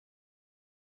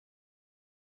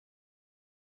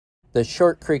The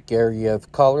Short Creek area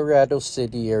of Colorado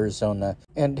City, Arizona,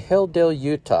 and Hildale,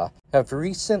 Utah, have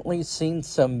recently seen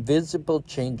some visible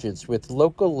changes with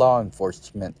local law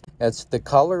enforcement as the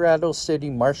Colorado City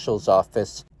Marshals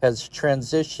Office has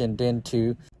transitioned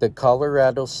into the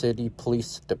Colorado City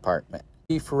Police Department.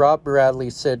 Chief Rob Bradley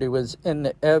said it was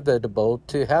inevitable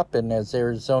to happen as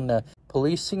Arizona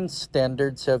policing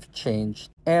standards have changed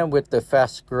and with the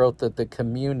fast growth of the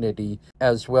community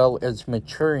as well as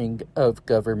maturing of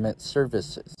government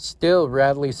services. Still,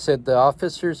 Bradley said the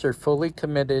officers are fully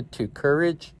committed to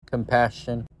courage,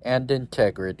 compassion, and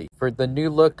integrity. For the new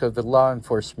look of law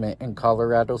enforcement in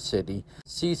Colorado City,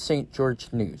 see St. George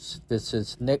News. This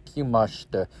is Nick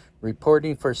Yamashita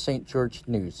reporting for St. George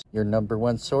News, your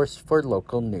 #1 source for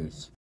local news.